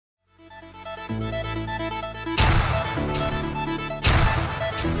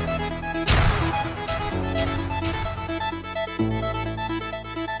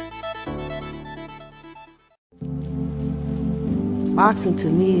Boxing to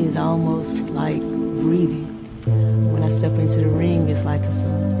me is almost like breathing. When I step into the ring, it's like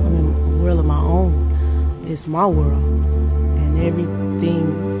I'm in a world of my own. It's my world, and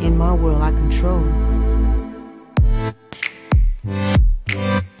everything in my world I control.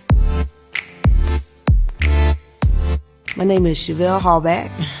 My name is Chevelle Hallback.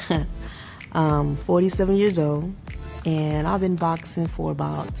 I'm 47 years old, and I've been boxing for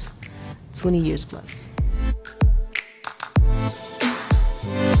about 20 years plus.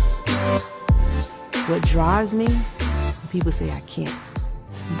 What drives me? People say I can't.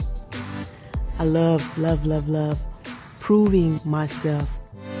 I love, love, love, love proving myself.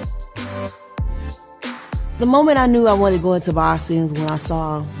 The moment I knew I wanted to go into boxing is when I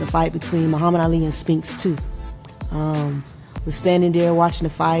saw the fight between Muhammad Ali and Spinks 2. Was standing there watching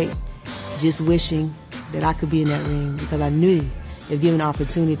the fight, just wishing that I could be in that ring because I knew if given an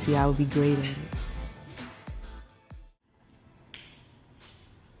opportunity, I would be great at it.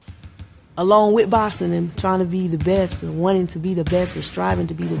 Along with boxing and trying to be the best and wanting to be the best and striving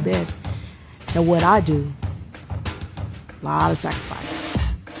to be the best, and what I do, a lot of sacrifice.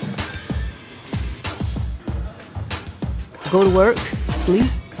 I go to work, I sleep,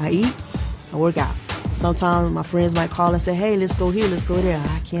 I eat, I work out. Sometimes my friends might call and say, hey, let's go here, let's go there.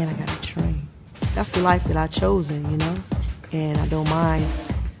 I can't, I gotta train. That's the life that I've chosen, you know? And I don't mind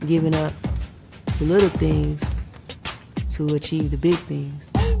giving up the little things to achieve the big things.